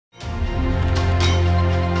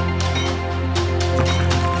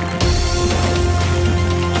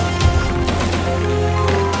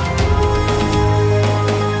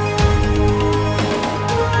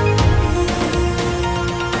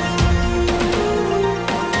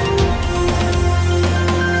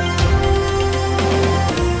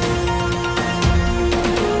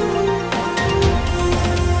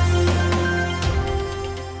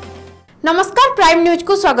Prime news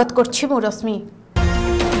को स्वागत करछि मु रश्मि।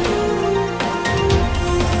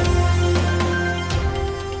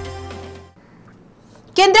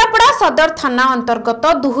 केन्द्रापड़ा सदर थाना अंतर्गत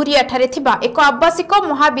दुहुरिया ठारे थिबा एक आवासिक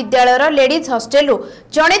महाविद्यालयर लेडीज हॉस्टेल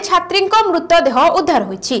जड़े छात्री मृतदेह उद्धार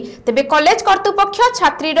होईछि। तेबे कॉलेज कर्तृपक्ष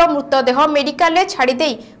छात्रीर मृतदेह मेडिकल छाड़ी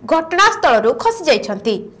देई घटनास्थल खसी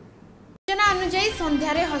जाइछन्ति। सूचना अनुसार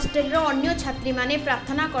संध्यारे हॉस्टेल अन्य छात्री माने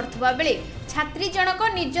प्रार्थना करथुबा बेले छात्री जनक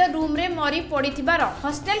निज रूम रे मरी पड़िथिबार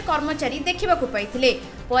हॉस्टेल कर्मचारी देखिबाकू पाइथिले।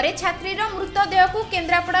 परे छात्रीर मृतदेह को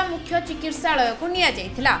केन्द्रापड़ा मुख्य चिकित्सालय को निया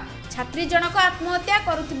जाइथिला। छात्री जनक आत्महत्या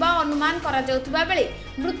करुथिबा अनुमान करा जाउथिबा बेले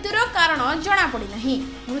मृत्युर कारण जणा पड़ी नाही।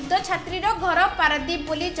 मृत छात्रीर घर पारादीप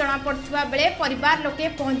बोली जणा पड़थिबा बेले परिवार लोके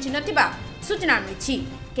पहुंची नथिबा सूचना मिलिछि।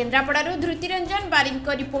 केन्द्रापड़ारू धृतिरंजन बारिंग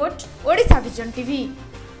को report, Odisha vision TV.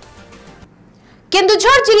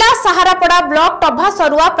 Keonjhar जिला सहारापड़ा ब्लॉक टभा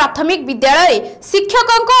सरुआ प्राथमिक विद्यालय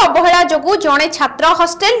शिक्षकों अवहेला जोगु जड़े छात्र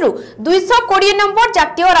हॉस्टेल 220 नंबर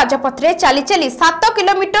जातीय राजपथ रे चली चली 7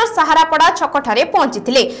 किलोमीटर सहारापड़ा छकठारे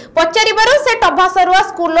पहुंची। पचारिबारु से टभा सरुआ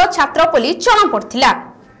स्कूल छात्र बोली जणा पड़थिला।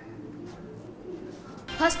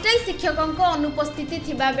 हॉस्टेल शिक्षकों अनुपस्थिति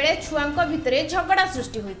थिबा बेले छुआंक भितरे झगड़ा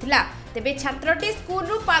सृष्टि होइथिला। तेबे छात्रटी स्कूल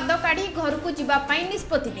रु पाद काढ़ी घर को जीवा पई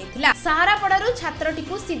निष्पत्ति नेथिला। सहारापड़ारू छात्रटी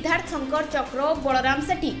को सिद्धार्थ शंकर चक्र और बलराम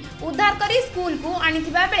सेठी उद्धार करी स्कूल को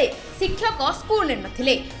आनिथिबा बेले शिक्षक स्कूल ने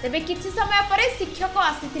नथिले। तेबे किछि समय परे शिक्षक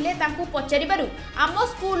आसीथिले तांकू पचारिबारु आम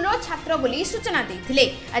स्कूल रो छात्र बोली सूचना देथिले।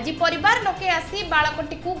 आज परिवार लोके आसी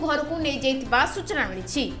बाळकटी को घर को नै जाइतिबा सूचना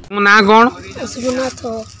मिलिछि। ना कोन सुगुनाथ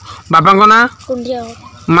बापा को ना कुंडिया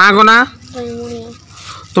माँ को ना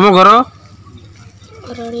तुम घर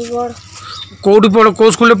कौटी पढ़ कौ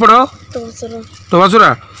स्कूल पढ़ टभासुरा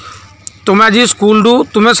तुम आज स्कूल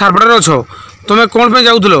तुम सारपड़ा अच्छ तुम कौन पे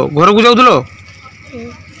जाऊल घर को जाऊल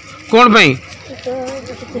कौन पे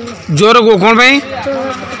जोर को कौन पे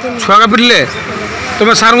छुआ पिटिले तुम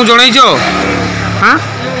सार को जन हाँ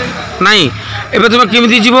नाई एबे तुम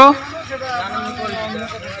केमी जीव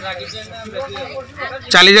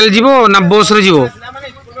चली चली जीव ना बस रे जीव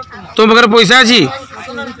तुम पाखे पैसा अच्छी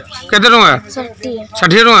केते टंका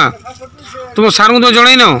 60 टंका तुम सार को तुम जन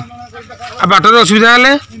आ बाटर असुविधा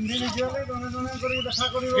हेले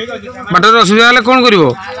कौन कर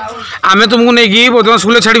आम तुमको नहीं बर्तमान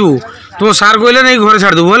स्कूल छाड़ू तुम सार कहले नहीं घर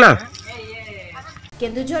छाड़देबू है।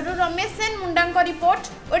 केन्दुझरु Ramesh Sen मुंडांग report,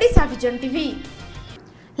 Odisha vision TV.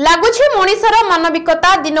 लागुछि मनीषर मानविकता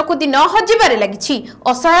दिनकु दिन हजिबारे लागिछि।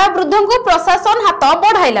 असहाय वृद्धंकु प्रशासन हाथ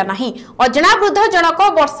बढ़ाइला नाही। अजना वृद्ध जनक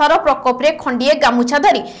वर्षार प्रकोप रे खंडिए गामुछा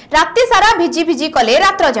धरी राति सारा भिजी भिजी कले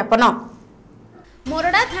रात्र जापन।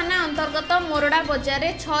 मोरडा थाना अंतर्गत मोरडा बजार रे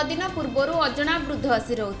 6 दिन पूर्व अजना वृद्ध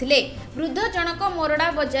आसी रहउथिले। वृद्ध जनक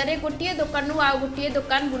मोरडा बजार रे गोटिए दुकान आ गोटिए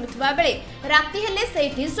दुकान बुलुथबा बेले राति हेले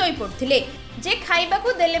सेठी सोई पड़थिले। जे खाइबा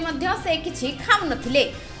को देले मध्य से किछि खाउ नथिले।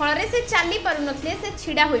 फଳରେ से चाली पारु नथिले, से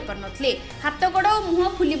छिडा होई पारु नथिले। हाथ गोड़ और मुह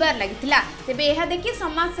फुलिबार लागिथिला। तेबे एहा देखि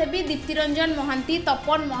समाजसेवी दीप्तिरंजन महांती,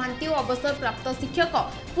 तपन महांती और अवसर प्राप्त शिक्षक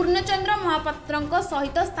पूर्णचंद्र महापात्रंक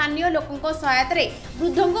सहित स्थानीय लोकंक सहायता रे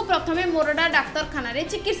वृद्धंको प्रथमे मोरडा डाक्तरखाना रे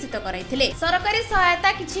चिकित्सित कराइथिले। सरकारी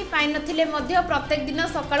सहायता किछि पाइ नथिले मध्य प्रत्येक दिन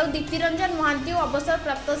सकाळु दीप्तिरंजन महांती और अवसर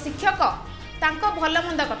प्राप्त शिक्षक तांको भल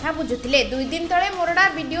मंद कथा बुझुथिले। 2 दिन तले मोरडा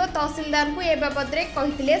वीडियो तहसीलदार को ए बाबद रे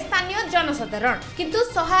कहिथिले स्थानीय जनसाधारण, किंतु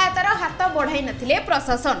सहायतार हाथ बढ़ाई नथिले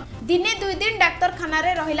प्रशासन। दिने 2 दिन डाक्तरखाना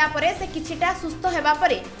रे रहिला परे से किछिटा सुस्थ हेबा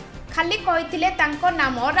परे खाली कहिथिले तांको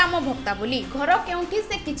नाम राम भक्ता बोली। घर केउठी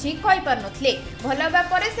से किछि कहि पार नथिले। भल हेबा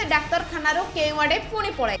परे से डाक्तरखाना रो केउआडे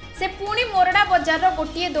पुणी पळाय। से पुणी मोरडा बजार रो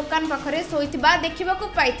गोटिए दुकान पाखरे सोइथिबा देखिबाकू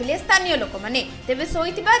पाइथिले स्थानीय लोक माने। तेबे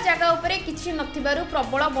सोइथिबा जागा उपरे किछि नथिबारु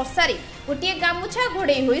प्रबल वर्षारे गोटिए गामुछा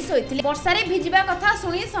घोड़े होई सोइथिले। वर्षारे भिजिबा कथा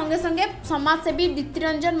सुनी संगे संगे समाजसेवी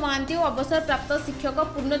दीप्तिरंजन महांती और अवसर प्राप्त शिक्षक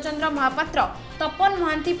पूर्णचंद्र महापात्र, तपन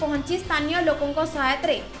महांती पहुंची स्थानीय लोकंक सहायता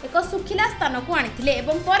रे एक सुखिला स्थान को आनिथिले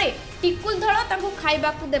एवं परे टिकुल धळ तांको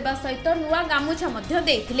खाइबाकू देबा सहित नुआ गामुछा मध्य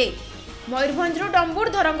देइथिले। मयूरभंजरू डंबुर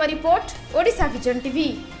Darrang report, Odisha vision TV.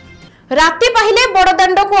 राति पाहिले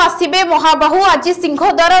बड़दाण्ड को आसिबे महाबाहु। आज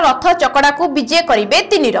सिंहद्वार रथ चकड़ा को विजय करिबे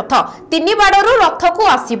 3 रथ। 3 बाड़रू रथ को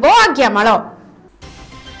आसिबो आज्ञामाल।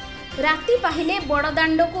 राति पाहिले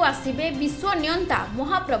बड़दाण्ड को आसिबे विश्व नियंता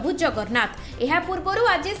महाप्रभु जगन्नाथ। एहा पूर्वरु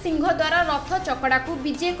आज सिंहद्वार रथ चकड़ा को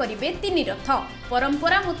विजय करिबे 3 रथ।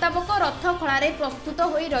 परंपरा मुताबक रथ खळारे प्रस्तुत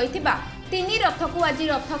होई रहितिबा ତିନି ରଥକୁ ଆଜି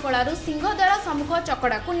ରଥକଳାରୁ ସିଂହଦ୍ୱାର ସମ୍ମୁଖ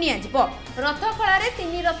ଚକଡ଼ାକୁ ନିଆଯିବ। ରଥକଳାରେ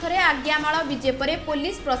ତିନି ରଥରେ ଆଜ୍ଞାମାଳ ବିଜେ ପରେ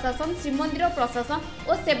ପୋଲିସ ପ୍ରଶାସନ, ଶ୍ରୀମନ୍ଦିର ପ୍ରଶାସନ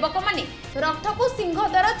ଓ ସେବକମାନେ ରଥକୁ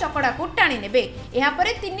ସିଂହଦ୍ୱାର ଚକଡ଼ାକୁ ଟାଣି ନେବେ।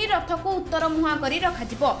 ଏହାପରେ ତିନି ରଥକୁ ଉତ୍ତର ମୁହାଁ କରି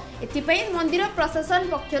ରଖାଯିବ। ଏଥିପାଇଁ ମନ୍ଦିର ପ୍ରଶାସନ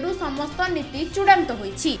ପକ୍ଷରୁ ସମସ୍ତ ନୀତି ଚୂଡ଼ାନ୍ତ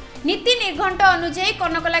ହୋଇଛି। ନୀତି ନିର୍ଘଣ୍ଟ ଅନୁଯାୟୀ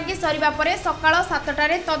କନକ ଲାଗି ସରିବା ପରେ ସକାଳ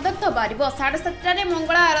 7ଟାରେ ତଦନ୍ତ ବାହାରିବ। 7:30ରେ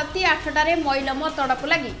ମଙ୍ଗଳା ଆରତୀ, 8ଟାରେ ମଇଲମ ତଡ଼ପ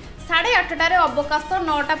ଲାଗି, 8:30ରେ ଅବକାଶ,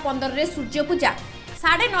 9:15ରେ ସୂର୍ଯ୍ୟ ପୂଜା,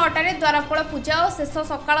 9:30ରେ ଦ୍ୱାରପାଳ ପୂଜା ଓ ଶେଷ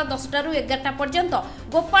ସକାଳ 10ଟାରୁ 11ଟା ପର୍ଯ୍ୟନ୍ତ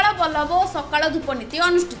ଗୋପାଳ ବଲ୍ଲଭ ଓ ସକାଳ ଧୂପନୀତି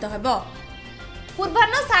ଅନୁଷ୍ଠିତ ହେବ।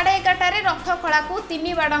 ପୂର୍ବାହ୍ନ 11:30ରେ ରଥଖଳାକୁ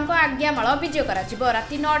ତିନି ବାଡ଼ଙ୍କ ଆଜ୍ଞାମାଳ ବିଜେ କରାଯିବ।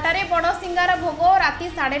 ରାତି 9ଟାରେ ବଡ଼ ସିଙ୍ଗାର ଭୋଗ ଓ ରାତି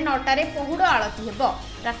 9:30ରେ ପହୁଡ଼ ଆଳତୀ ହେବ।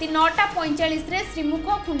 ରାତି 9:45ରେ ଶ୍ରୀମୁଖ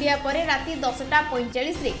ଖୁଣ୍ଡିଆ ପରେ ରାତି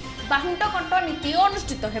 10:45ରେ ବାହୁଟ କଣ୍ଟ ନୀତି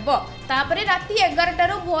ଅନୁଷ୍ଠିତ ହେବ। ତାପରେ ରାତି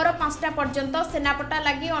 11ଟାରୁ ଭୋର 5ଟା ପର୍ଯ୍ୟନ୍ତ ସେନାପଟା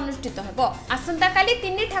ଲାଗି ଅନୁଷ୍ଠିତ ହେବ। ଆସନ୍ତାକାଲି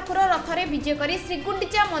ତିନି ଠାକୁର ରଥରେ ବିଜେ କରି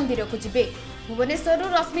ଶ୍ରୀଗୁଣ୍ଡିଚା ମନ୍ଦିରକୁ ଯିବେ। ଭୁବନେଶ୍ୱରରୁ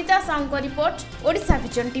ରଶ୍ମିତା ସାହୁଙ୍କ report, Odisha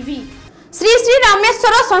vision TV. Shri Shri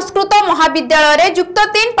Rameshwar Sanskrit महाविद्यालय युक्त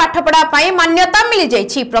 3 पाठपढ़ा मान्यता मिल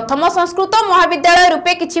जाइछि। प्रथम संस्कृत महाविद्यालय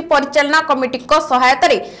रूपे किछि परिचालना कमिटी को सहायता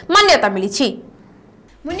रे मान्यता मिली।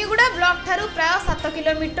 मुनिगुड़ा ब्लॉक थारु प्राय 7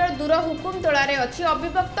 किलोमीटर दूर हुकुमतोला रे अछि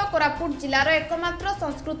अविभक्त कोरापुट जिलार एकमात्र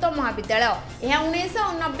संस्कृत महाविद्यालय। यह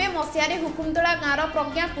 1990 मसीह हुकुमतोला गाँव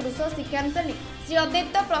प्रज्ञा पुरुष शिक्षानुष्ठान श्री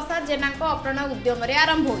अद्वैत प्रसाद जेना अप्राण उद्यम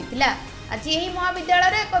आरंभ होइतिला। आज यही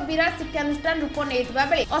महाविद्यालय एक विराट शिक्षानुष्ठान रूप नहीं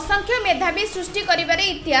बेले असंख्य मेधावी सृष्टि करिबारे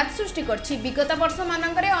इतिहास सृष्टि करछि। विगत वर्ष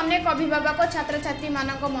मानकरे अनेक अभिभावक छात्र छात्री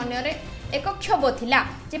मानक मनरे एक क्षोभ थिला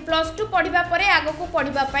जे +2 पढ़िबा परे आगकू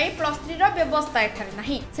पढ़िबा पई +3 रो व्यवस्था एठारे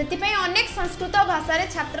नाही। सेतिपई अनेक संस्कृत भाषा रे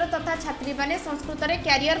छात्र तथा छात्री माने संस्कृत रे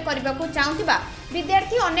कैरियर करबाकू चाहुथिबा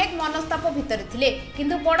विद्यार्थी अनेक मनस्ताप भितर थिले।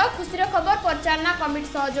 किंतु बड़ खुशीर खबर, परिचालना कमिटी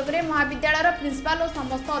सहयोग रे महाविद्यालय रो प्रिंसिपाल और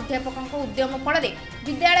समस्त अध्यापकक उद्यम फल रे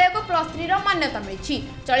विद्यालय को +3 रो मान्यता मिली।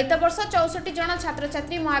 चलित वर्ष 64 जन छात्र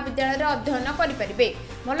छात्री महाविद्यालय रे अध्ययन करि परिबे।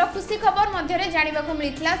 भल खुशी खबर मध्य रे जानिबाकू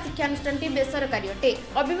मिलिथिला शिक्षानुष्ठानटी बेसरकारी अटे।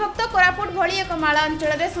 अविभक्त कोरापुट भली एक माला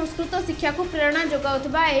अंचल रे संस्कृत शिक्षा को प्रेरणा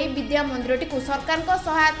जोगाउथबा एही विद्या मंदिरटी को सरकार को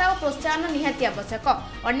सहायता और प्रोत्साहन निहाती आवश्यक।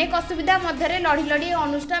 अनेक असुविधा मध्य रे लड़ी लड़ी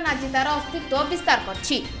अनुष्ठान आज तार अस्तित्व विस्तार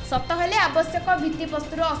करछि। सत हेले आवश्यक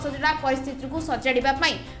भित्तिप्रस्तर असजड़ा परिस्थिति को सजाड़िबा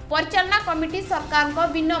पई परिचालना कमिटी सरकार को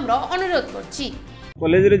विनम्र अनुरोध करछि।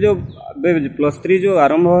 कॉलेज रे जो +3 जो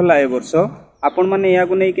आरंभ होला ए वर्ष आपण माने या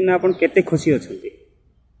को नै कि ना आपण केते खुशी अछंती?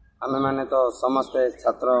 आमे माने तो समस्त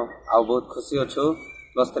छात्र आ बहुत खुशी अछु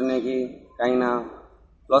 +3 नै कि काई ना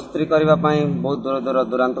 +3 करबा पई बहुत दूर दूर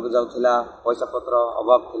दुरांत को जाउथिला, पैसा पत्र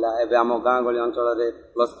अभाव थिला। एबे हम गां गली अंचल रे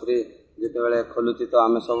 +3 जेते बेले खोलुची तो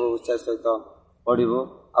आमे सब उत्साह सहित पढिबो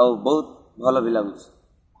आ बहुत भलो भी लागुछ।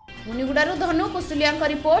 मुनिगुडारू धनु कुसुलिया का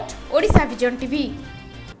रिपोर्ट, ओडिशा विजन टीवी।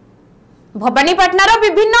 भवानीपाटनार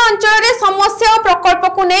विभिन्न अंचल रे समस्या और प्रकल्प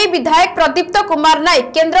को नहीं विधायक प्रदीप्त कुमार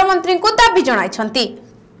नायक केंद्र मंत्री को दाबी जणाइछंती।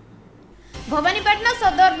 भवानीपाटना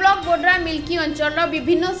सदर ब्लॉक बोड्रा मिल्की अंचल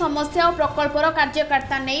विभिन्न समस्या और प्रकल्पर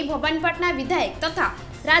कार्यकर्ता नहीं भवानीपाटना विधायक तथा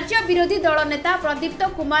राज्य विरोधी दल नेता प्रदीप्त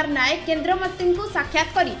कुमार नायक केंद्र मंत्री को साक्षात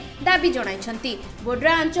करी दाबी जणाइछंती।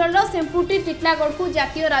 बोड्रा अंचल सेम्पुटी टिटलागढ़ को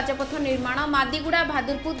जातीय राजपथ निर्माण, मादीगुड़ा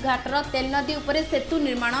भादुरपुर घाटर तेल नदी उपरे सेतु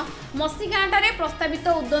निर्माण, मसीगाँटारे प्रस्तावित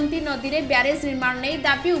उदंती नदी रे ब्यारेज निर्माण नहीं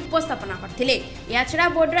दाबी उपस्थापन करथिले। या छड़ा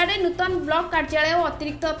बोड्रा रे नूतन ब्लॉक कार्यालय और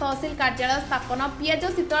अतिरिक्त तहसील कार्यालय स्थापन, पियाज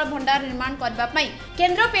शीतल भंडार निर्माण करबा पई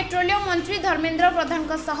केंद्र पेट्रोलियम मंत्री धर्मेंद्र प्रधान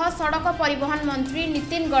सह सड़क परिवहन मंत्री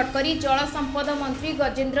नितिन गडकरी, जल संपद मंत्री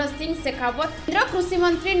गजेंद्र सिंह शेखावत, केंद्र कृषि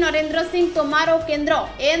मंत्री नरेंद्र सिंह तोमार और केंद्र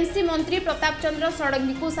एएमसी मंत्री प्रताप चंद्र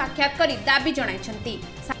षडंगी को साक्षात करी दाबी जणाइछंती।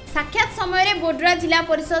 साक्षात समय रे बोड्रा जिला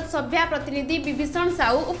परिषद सभ्या प्रतिनिधि विभीषण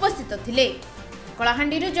साहू उपस्थित थिले।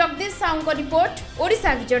 कलाहांडीरू जगदीश साहू को रिपोर्ट,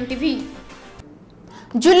 ओडिशा विजन टीवी।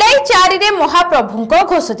 जुलाई 4 रे महाप्रभुंको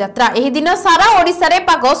घोष यात्रा। एही दिन सारा ओडिसा रे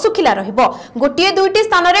पाग सुखिला रहिबो। गोटिए दुईटी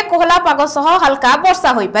स्थान रे कोहला पाग सह हल्का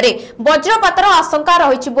वर्षा होई पारे। वज्रपातर आशंका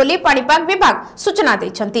रहिछि बोली पाणीपाग विभाग सूचना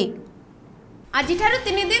दैछंती। आज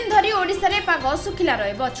 3 दिन धरी ओडिसा रे पाग सुखिला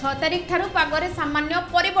रहइबो। 6 तारिख ठारू पागरे सामान्य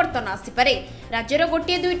परिवर्तन आसीपारे। राज्यर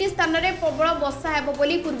गोटिए दुईटी स्थान रे प्रबल वर्षा हेबो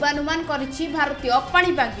बोली पूर्वानुमान करिछि भारतीय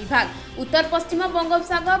पाणीपाग विभाग। उत्तर पश्चिम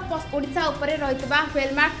बंगोपसागर ओडिशा उपरे रहितबा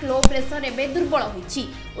वेलमार्क लो प्रेशर एबे दुर्बल होइछि।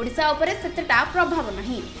 ओडिशा उपरे सेतेटा प्रभाव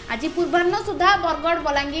नाही। आज पूर्वाह्न सुधा बरगढ़,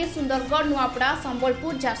 बलांगीर, सुंदरगढ़, नुआपड़ा,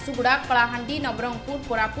 संबलपुर, झारसुगुड़ा, कलाहांडी, नवरंगपुर,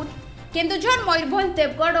 कोरापुट, केन्दुझर, मयूरभंज,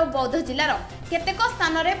 देवगढ़ और बौद्ध जिलार केतेक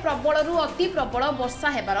स्थान रे प्रबलरू अति प्रबल वर्षा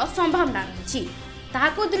हेबार संभावना रही।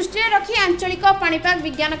 ताहाकु दृष्टि रखी आंचलिक पाणीपाग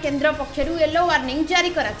विज्ञान केन्द्र पक्षरु येलो वार्निंग जारी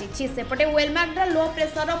कराଯାଇଛି। सेपटे वेलमार्कर लो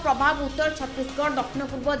प्रेसर प्रभाव उत्तर छत्तीसगढ़ दक्षिण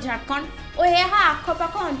पूर्व झारखंड और यह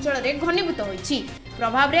आखपाख अंचल में घनीभूत होइछि।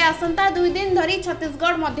 प्रभाव रे आसंता 2 दिन धरी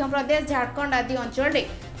छत्तीसगढ़ मध्य प्रदेश झारखंड आदि अंचल में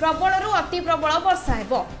प्रबल अति प्रबल वर्षा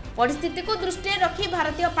हेबो। परिस्थिति को दृष्टि रखी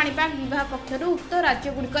भारतीय पाणीपाग विभाग पक्षरु उक्त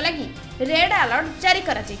राज्यगुड़िक लगी रेड अलर्ट जारी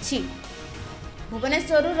कराଯାଇଛି।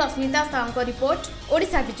 Bhubaneswar Rashmita Sahu report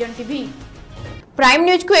Odisha vision TV. Prime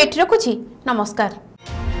news को एठी रखुछि। नमस्कार।